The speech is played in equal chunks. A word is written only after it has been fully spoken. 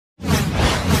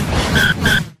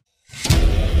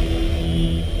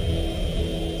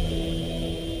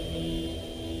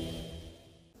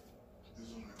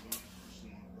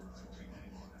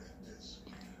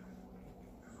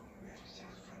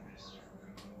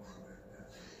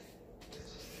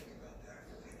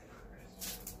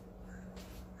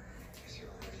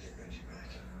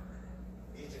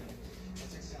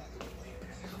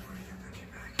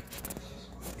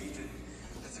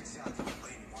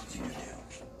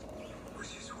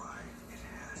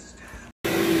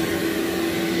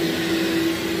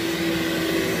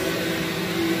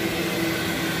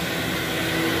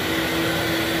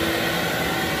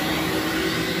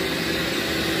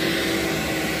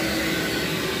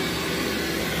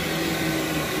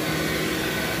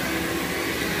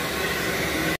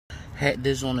Had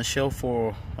this on the shelf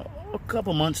for a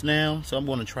couple months now, so I'm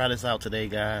going to try this out today,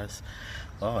 guys.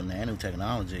 Oh,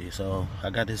 nanotechnology. So I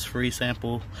got this free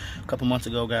sample a couple months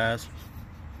ago, guys.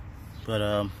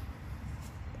 But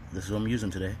this is what I'm using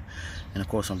today, and of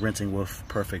course I'm rinsing with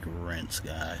perfect rinse,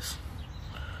 guys.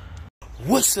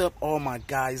 What's up, all my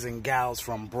guys and gals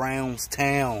from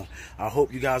Brownstown? I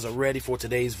hope you guys are ready for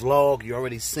today's vlog. You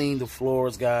already seen the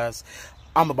floors, guys.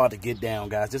 I'm about to get down,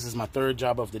 guys. This is my third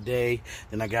job of the day.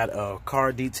 Then I got a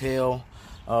car detail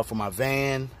for my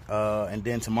van, and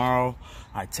then tomorrow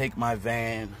I take my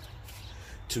van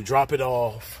to drop it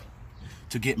off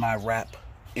to get my wrap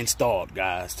installed,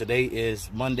 guys. Today is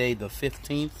Monday the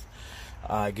 15th.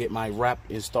 I get my wrap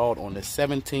installed on the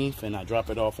 17th, and I drop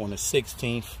it off on the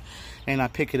 16th, and I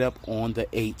pick it up on the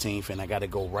 18th, and I got to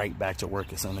go right back to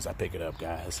work as soon as I pick it up,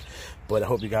 guys. But I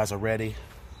hope you guys are ready.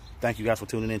 Thank you guys for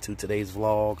tuning in to today's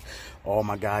vlog. All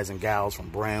my guys and gals from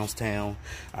Brownstown.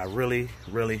 I really,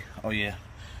 oh yeah,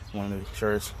 one of the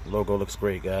shirts, logo looks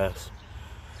great, guys.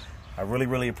 I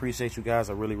really appreciate you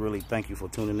guys. I really thank you for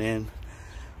tuning in.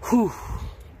 Whew.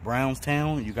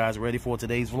 Brownstown, you guys ready for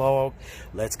today's vlog?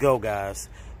 Let's go, guys.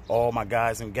 All my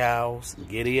guys and gals,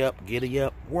 giddy up,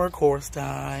 workhorse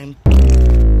time.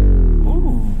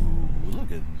 Ooh,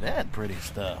 look at that pretty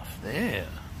stuff there.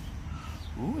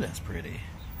 Ooh, that's pretty.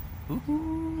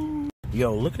 Ooh.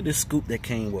 Yo, look at this scoop that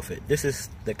came with it.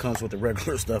 That comes with the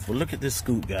regular stuff, but look at this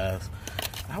scoop, guys.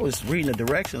 I was reading the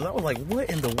directions. I was like, what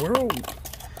in the world?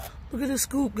 Look at this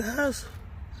scoop, guys.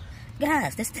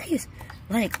 Guys, this thing is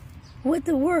like, what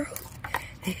the world?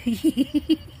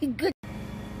 Good.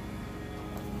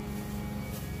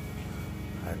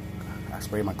 I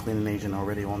sprayed my cleaning agent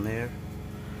already on there.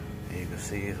 And you can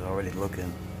see it's already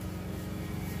looking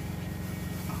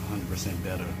 100%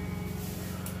 better.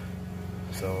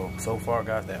 So far,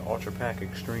 guys, that UltraPac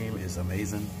Extreme is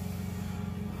amazing.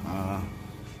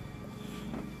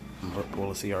 Pull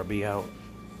the CRB out,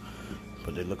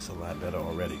 but it looks a lot better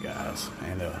already, guys.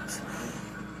 And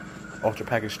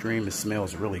UltraPac Extreme, it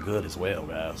smells really good as well,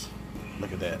 guys.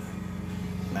 Look at that.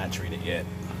 Not treated yet.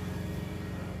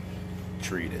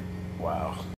 Treated.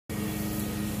 Wow.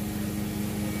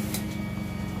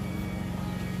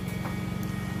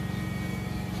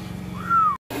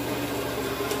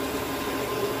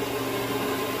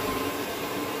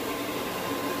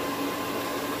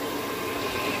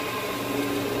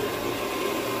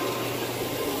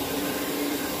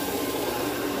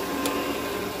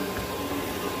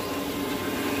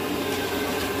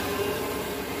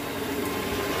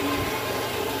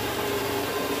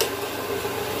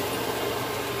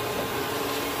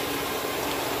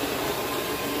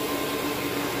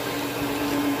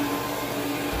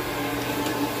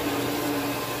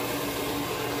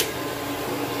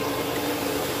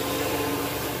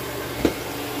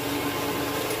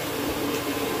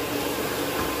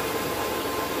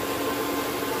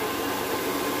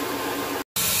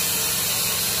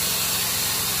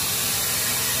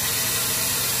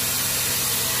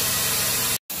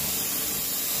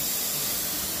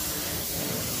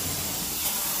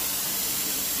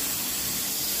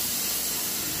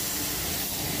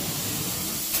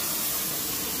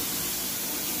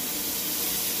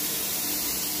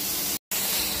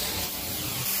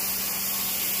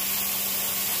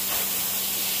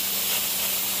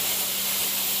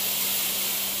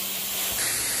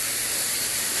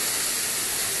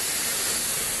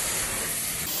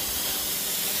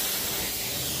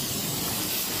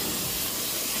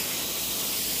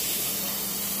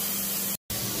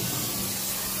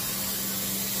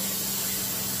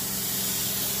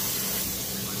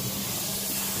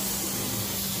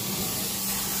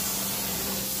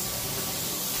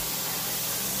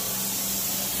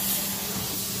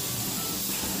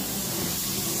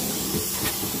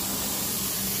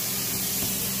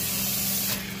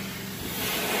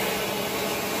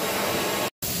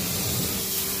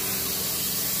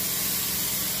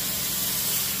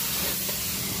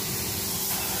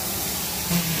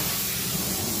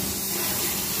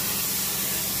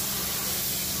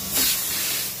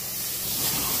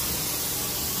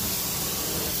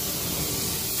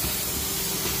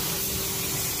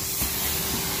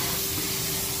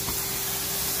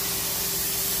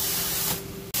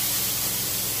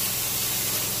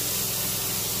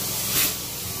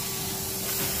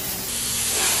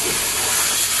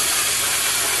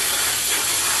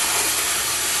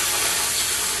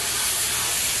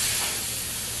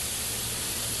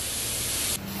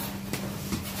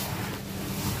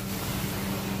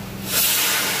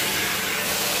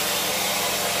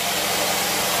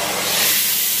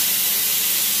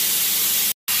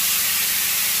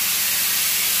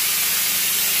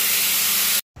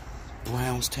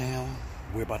 Jonestown.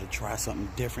 We're about to try something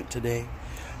different today.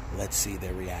 Let's see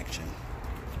their reaction.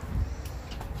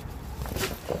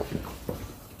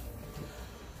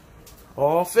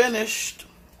 All finished.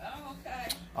 Oh,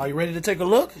 okay. Are you ready to take a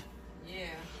look? Yeah.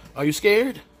 Are you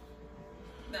scared?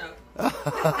 No.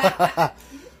 I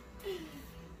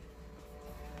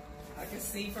can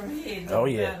see from here. Oh,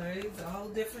 yeah. Better. It's a whole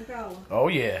different color. Oh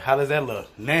yeah. How does that look?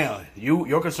 Now,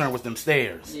 your concern was them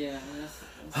stairs. Yeah.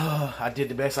 I did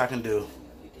the best I can do.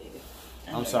 You did it.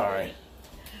 I'm sorry.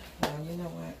 Well, you know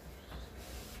what?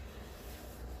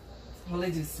 Well,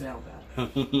 they do smell better.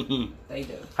 They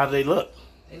do. How do they look?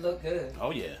 They look good.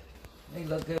 Oh yeah. They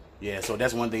look good. Yeah, so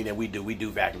that's one thing that we do. We do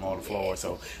vacuum all the floor,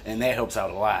 so and that helps out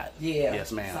a lot. Yeah.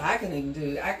 Yes, ma'am. So I can even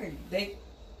do. They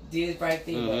did right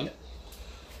there. Mm-hmm.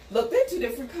 But look, they're two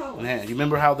different colors. Man, you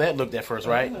remember how that looked at first,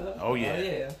 right? Oh yeah. Oh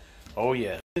yeah. Oh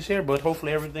yeah. This here, but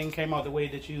hopefully everything came out the way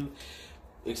that you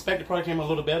expected. Probably came a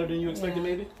little better than you expected,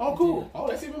 maybe. Oh, cool. Oh,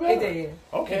 that's even better. It did.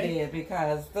 Okay. It did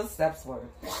because those steps were.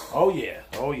 Oh yeah.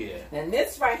 Oh yeah. And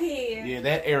this right here. Yeah,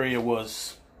 that area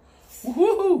was.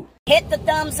 Woohoo! Hit the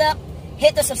thumbs up,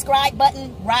 hit the subscribe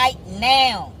button right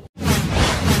now.